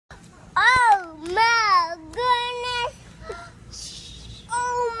my goodness.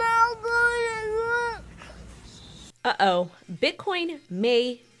 Oh my goodness. Uh-oh, Bitcoin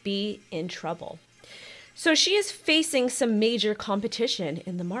may be in trouble. So she is facing some major competition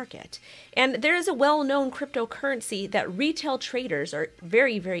in the market. And there is a well-known cryptocurrency that retail traders are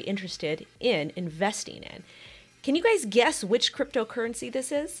very, very interested in investing in. Can you guys guess which cryptocurrency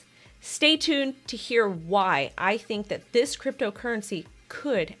this is? Stay tuned to hear why I think that this cryptocurrency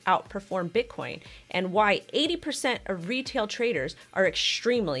could outperform Bitcoin and why 80% of retail traders are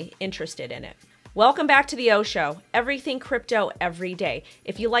extremely interested in it. Welcome back to the O Show, everything crypto every day.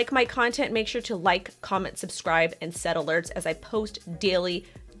 If you like my content, make sure to like, comment, subscribe, and set alerts as I post daily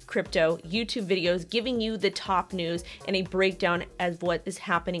crypto YouTube videos giving you the top news and a breakdown of what is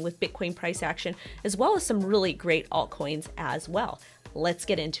happening with Bitcoin price action, as well as some really great altcoins as well. Let's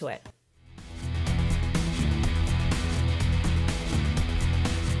get into it.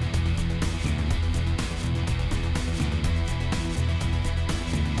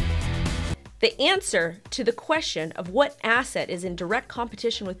 The answer to the question of what asset is in direct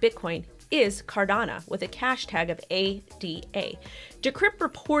competition with Bitcoin is Cardano, with a cash tag of ADA. Decrypt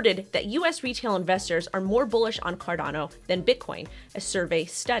reported that US retail investors are more bullish on Cardano than Bitcoin, a survey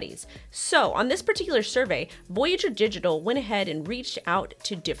studies. So on this particular survey, Voyager Digital went ahead and reached out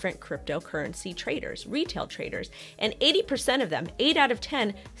to different cryptocurrency traders, retail traders, and 80% of them, 8 out of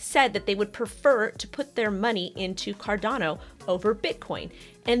 10, said that they would prefer to put their money into Cardano over Bitcoin.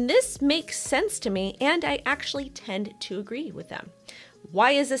 And this makes sense to me, and I actually tend to agree with them.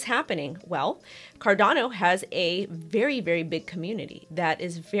 Why is this happening? Well, Cardano has a very, very big community that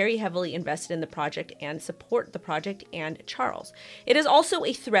is very heavily invested in the project and support the project and Charles. It is also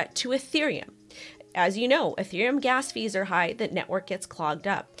a threat to Ethereum. As you know, Ethereum gas fees are high, the network gets clogged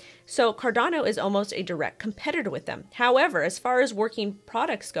up. So Cardano is almost a direct competitor with them. However, as far as working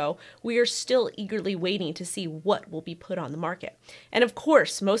products go, we are still eagerly waiting to see what will be put on the market. And of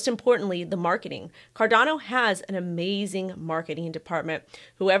course, most importantly, the marketing. Cardano has an amazing marketing department.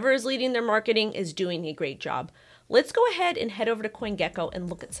 Whoever is leading their marketing is doing a great job. Let's go ahead and head over to CoinGecko and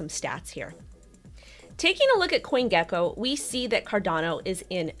look at some stats here. Taking a look at CoinGecko, we see that Cardano is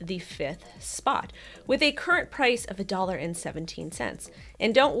in the 5th spot with a current price of $1.17.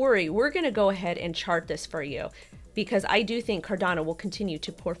 And don't worry, we're going to go ahead and chart this for you because I do think Cardano will continue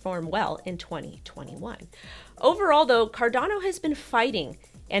to perform well in 2021. Overall, though, Cardano has been fighting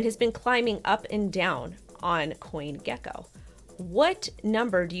and has been climbing up and down on CoinGecko. What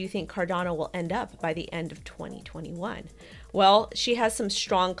number do you think Cardano will end up by the end of 2021? Well, she has some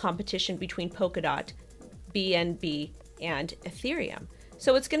strong competition between Polkadot, BNB, and Ethereum.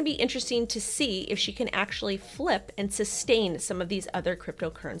 So it's going to be interesting to see if she can actually flip and sustain some of these other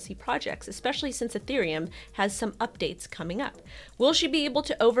cryptocurrency projects, especially since Ethereum has some updates coming up. Will she be able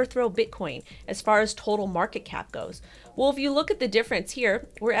to overthrow Bitcoin as far as total market cap goes? Well, if you look at the difference here,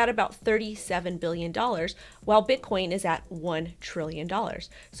 we're at about $37 billion, while Bitcoin is at $1 trillion.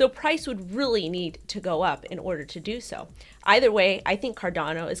 So price would really need to go up in order to do so. Either way, I think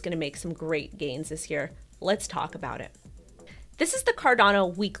Cardano is going to make some great gains this year. Let's talk about it. This is the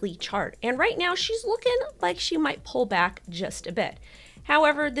Cardano weekly chart, and right now she's looking like she might pull back just a bit.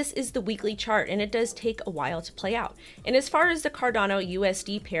 However, this is the weekly chart, and it does take a while to play out. And as far as the Cardano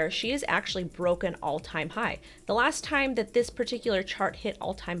USD pair, she has actually broken all-time high. The last time that this particular chart hit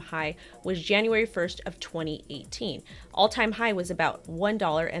all-time high was January 1st of 2018. All-time high was about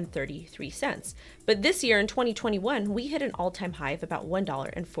 $1.33. But this year in 2021, we hit an all-time high of about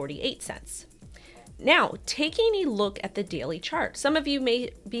 $1.48. Now, taking a look at the daily chart, some of you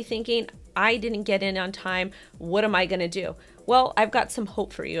may be thinking, I didn't get in on time. What am I going to do? Well, I've got some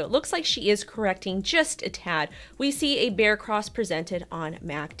hope for you. It looks like she is correcting just a tad. We see a bear cross presented on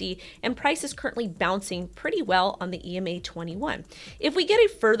MACD, and price is currently bouncing pretty well on the EMA 21. If we get a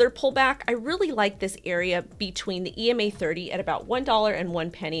further pullback, I really like this area between the EMA 30 at about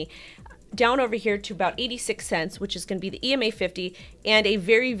 $1.01 down over here to about 86 cents, which is going to be the EMA 50, and a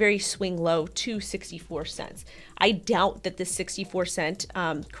very, very swing low to 64 cents. I doubt that this 64 cent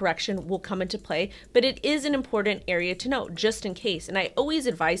correction will come into play, but it is an important area to note just in case. And I always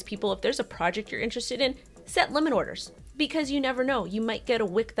advise people, if there's a project you're interested in, set limit orders because you never know. You might get a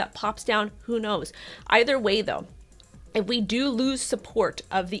wick that pops down. Who knows? Either way, though, if we do lose support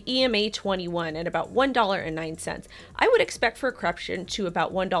of the EMA 21 at about $1.09, I would expect for a correction to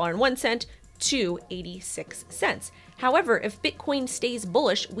about $1.01 to 86 cents. However, if Bitcoin stays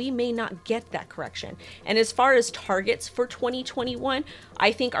bullish, we may not get that correction. And as far as targets for 2021,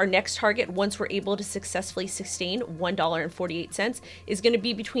 I think our next target, once we're able to successfully sustain $1.48, is going to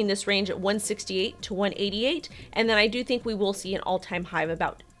be between this range at 168 to 188. And then I do think we will see an all-time high of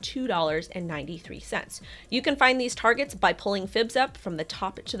about $2.93. You can find these targets by pulling fibs up from the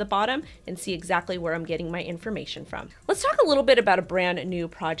top to the bottom and see exactly where I'm getting my information from. Let's talk a little bit about a brand new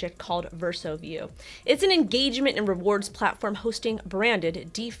project called Verso View. It's an engagement and rewards platform hosting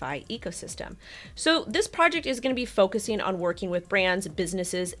branded DeFi ecosystem. So this project is going to be focusing on working with brands,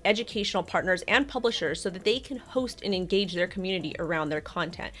 businesses, educational partners, and publishers so that they can host and engage their community around their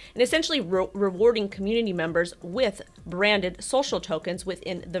content, and essentially rewarding community members with branded social tokens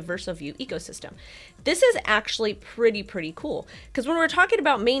within the Verso View ecosystem. This is actually pretty cool, because when we're talking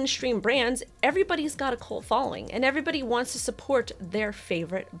about mainstream brands, everybody's got a cult following and everybody wants to support their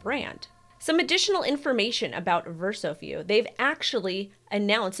favorite brand. Some additional information about Verso View. They've actually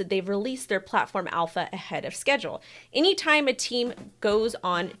announced that they've released their platform alpha ahead of schedule. Anytime a team goes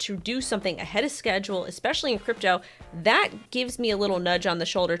on to do something ahead of schedule, especially in crypto, that gives me a little nudge on the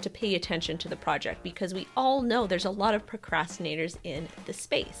shoulder to pay attention to the project, because we all know there's a lot of procrastinators in the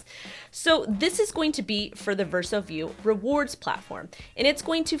space. So this is going to be for the Verso View rewards platform, and it's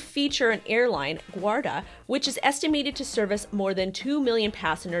going to feature an airline, Guarda, which is estimated to service more than 2 million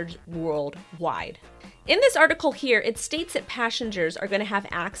passengers worldwide. In this article here, it states that passengers are going to have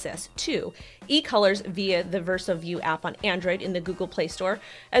access to e-colors via the Verso View app on Android in the Google Play Store,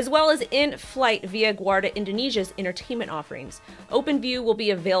 as well as in-flight via Guarda Indonesia's entertainment offerings. OpenView will be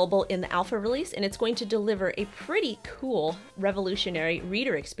available in the alpha release, and it's going to deliver a pretty cool, revolutionary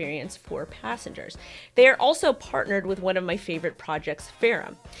reader experience for passengers. They are also partnered with one of my favorite projects,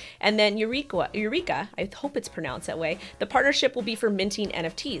 Ferrum. And then Eureka, I hope it's pronounced that way, the partnership will be for minting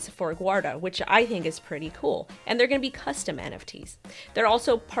NFTs for Guarda, which I think is pretty cool. And they're going to be custom NFTs. They're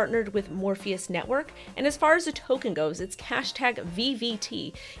also partnered with Morpheus Network, and as far as the token goes, it's hashtag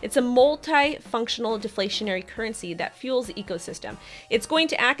VVT. It's a multi-functional deflationary currency that fuels the ecosystem. It's going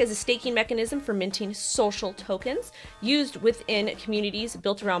to act as a staking mechanism for minting social tokens used within communities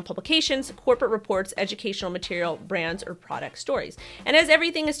built around publications, corporate reports, educational material, brands, or product stories. And as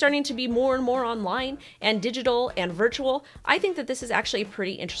everything is starting to be more and more online and digital and virtual, I think that this is actually a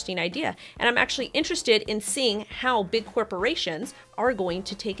pretty interesting idea. And I'm actually interested in seeing how big corporations are going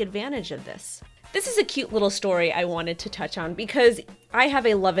to take advantage of this. This is a cute little story I wanted to touch on because I have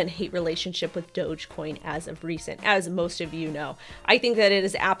a love and hate relationship with Dogecoin as of recent, as most of you know. I think that it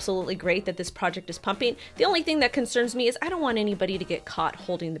is absolutely great that this project is pumping. The only thing that concerns me is I don't want anybody to get caught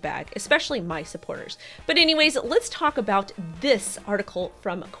holding the bag, especially my supporters. But anyways, let's talk about this article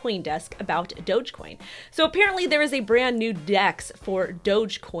from CoinDesk about Dogecoin. So apparently there is a brand new DEX for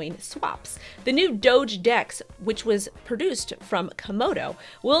Dogecoin swaps. The new Doge DEX, which was produced from Komodo,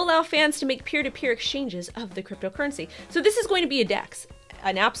 will allow fans to make peer-to-peer exchanges of the cryptocurrency. So this is going to be a DEX.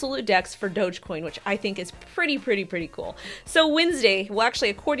 An absolute DEX for Dogecoin, which I think is pretty cool. So Wednesday, well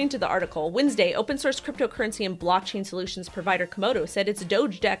actually according to the article, Wednesday, open source cryptocurrency and blockchain solutions provider Komodo said its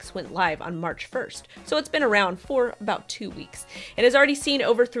Doge DEX went live on March 1st. So it's been around for about 2 weeks. It has already seen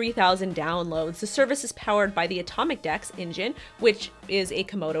over 3,000 downloads. The service is powered by the Atomic DEX engine, which is a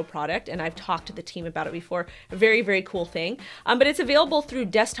Komodo product, and I've talked to the team about it before. A very cool thing. But it's available through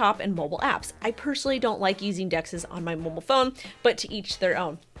desktop and mobile apps. I personally don't like using DEXs on my mobile phone, but to each their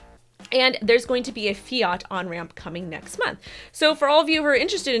own. And there's going to be a fiat on-ramp coming next month. So for all of you who are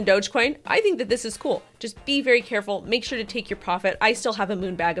interested in Dogecoin, I think that this is cool. Just be very careful. Make sure to take your profit. I still have a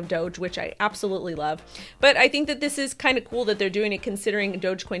moon bag of Doge, which I absolutely love. But I think that this is kind of cool that they're doing it, considering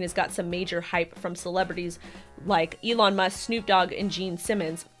Dogecoin has got some major hype from celebrities like Elon Musk, Snoop Dogg, and Gene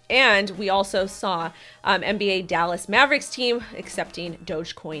Simmons. And we also saw NBA Dallas Mavericks team accepting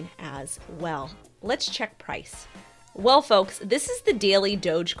Dogecoin as well. Let's check price. Well, folks, this is the daily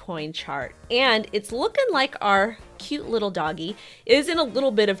Dogecoin chart, and it's looking like our cute little doggy is in a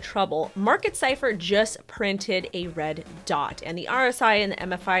little bit of trouble. Market Cipher just printed a red dot, and the RSI and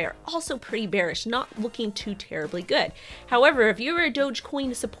the MFI are also pretty bearish, not looking too terribly good. However, if you're a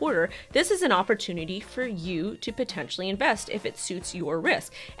Dogecoin supporter, this is an opportunity for you to potentially invest if it suits your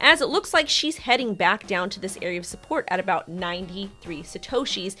risk, as it looks like she's heading back down to this area of support at about 93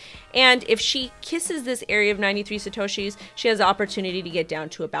 Satoshis. And if she kisses this area of 93 Satoshis, she has the opportunity to get down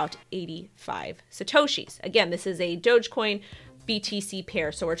to about 85 Satoshis. Again, this is a Dogecoin BTC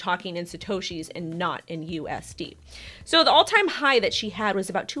pair. So we're talking in Satoshis and not in USD. So the all-time high that she had was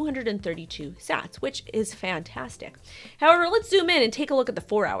about 232 sats, which is fantastic. However, let's zoom in and take a look at the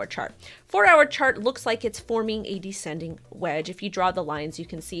 4-hour chart. 4-hour chart looks like it's forming a descending wedge. If you draw the lines, you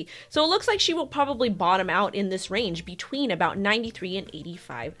can see. So it looks like she will probably bottom out in this range between about 93 and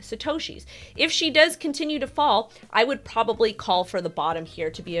 85 Satoshis. If she does continue to fall, I would probably call for the bottom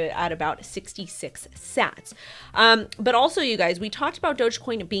here to be at about 66 sats. But also, you guys, we talked about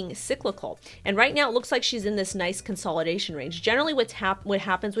Dogecoin being cyclical, and right now it looks like she's in this nice consolidation range. Generally, what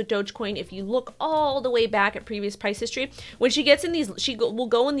happens with Dogecoin, if you look all the way back at previous price history, when she gets in these, will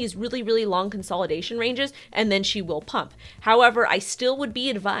go in these really long consolidation ranges, and then she will pump. However, I still would be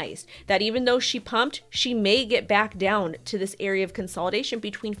advised that even though she pumped, she may get back down to this area of consolidation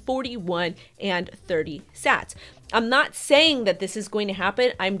between 41 and 30 sats. I'm not saying that this is going to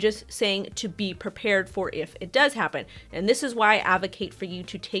happen. I'm just saying to be prepared for if it does happen. And this is why I advocate for you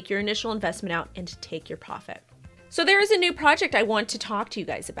to take your initial investment out and to take your profit. So there is a new project I want to talk to you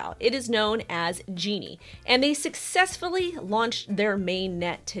guys about. It is known as Genie, and they successfully launched their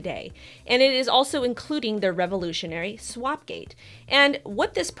mainnet today. And it is also including their revolutionary Swapgate. And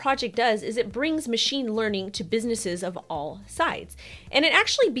what this project does is it brings machine learning to businesses of all sides. And it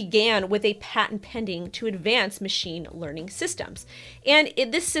actually began with a patent pending to advance machine learning systems. And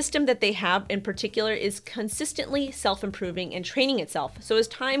this system that they have in particular is consistently self-improving and training itself. So as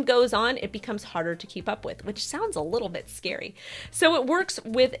time goes on, it becomes harder to keep up with, which sounds a little bit scary. So it works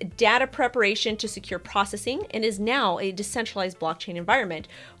with data preparation to secure processing and is now a decentralized blockchain environment,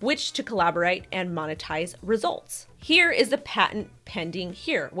 which to collaborate and monetize results. Here is the patent pending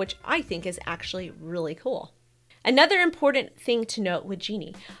here, which I think is actually really cool. Another important thing to note with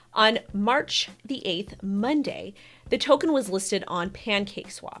Genie, on March the 8th, Monday, the token was listed on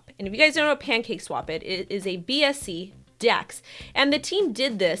PancakeSwap. And if you guys don't know what PancakeSwap is, it is a BSC DEX, and the team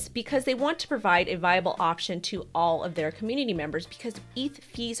did this because they want to provide a viable option to all of their community members because ETH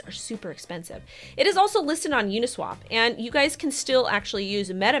fees are super expensive. It is also listed on Uniswap, and you guys can still actually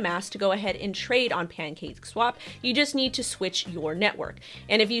use MetaMask to go ahead and trade on PancakeSwap. You just need to switch your network.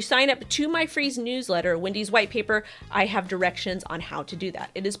 And if you sign up to my free newsletter, Wendy's White Paper, I have directions on how to do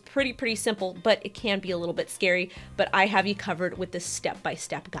that. It is pretty simple, but it can be a little bit scary, but I have you covered with this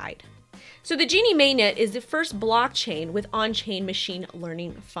step-by-step guide. So the Genie mainnet is the first blockchain with on-chain machine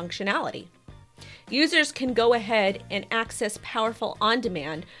learning functionality. Users can go ahead and access powerful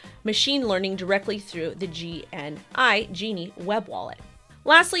on-demand machine learning directly through the Genie web wallet.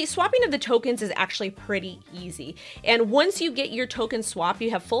 Lastly, swapping of the tokens is actually pretty easy. And once you get your token swapped, you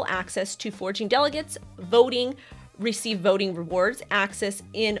have full access to forging delegates, voting, receive voting rewards, access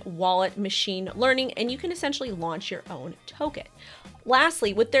in wallet machine learning, and you can essentially launch your own token.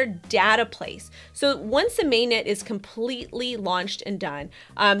 Lastly, with their data place. So once the mainnet is completely launched and done,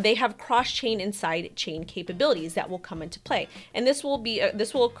 they have cross-chain and side-chain capabilities that will come into play. And this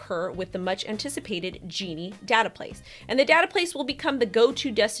will occur with the much anticipated Genie data place. And the data place will become the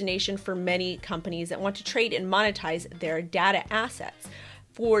go-to destination for many companies that want to trade and monetize their data assets.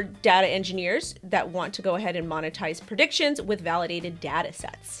 For data engineers that want to go ahead and monetize predictions with validated data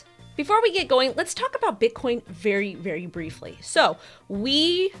sets. Before we get going, let's talk about Bitcoin very briefly. So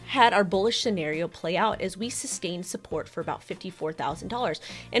we had our bullish scenario play out as we sustained support for about $54,000.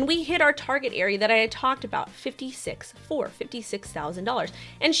 And we hit our target area that I had talked about, $56,000.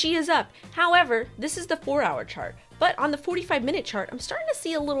 And she is up. However, this is the 4-hour chart. But on the 45-minute chart, I'm starting to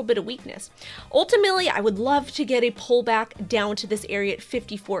see a little bit of weakness. Ultimately, I would love to get a pullback down to this area at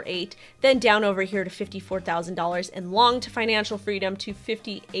 $54,800, then down over here to $54,000, and long to financial freedom to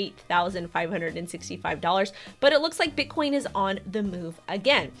 $58,565. But it looks like Bitcoin is on the move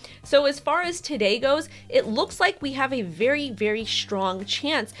again. So as far as today goes, it looks like we have a very strong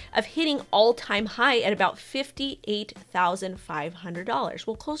chance of hitting all-time high at about $58,500.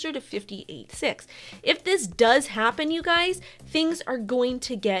 Well, closer to $58,600. If this does happen, you guys, things are going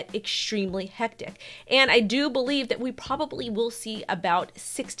to get extremely hectic. And I do believe that we probably will see about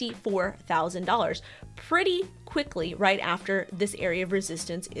 $64,000 pretty quickly right after this area of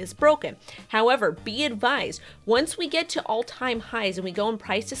resistance is broken. However, be advised, once we get to all-time highs and we go in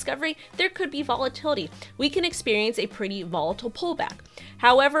price discovery, there could be volatility. We can experience a pretty volatile pullback.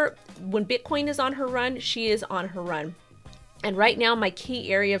 However, when Bitcoin is on her run, she is on her run. And right now, my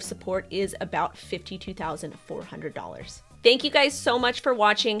key area of support is about $52,400. Thank you guys so much for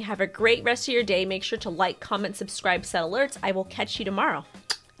watching. Have a great rest of your day. Make sure to like, comment, subscribe, set alerts. I will catch you tomorrow.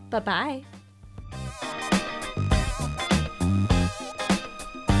 Bye-bye.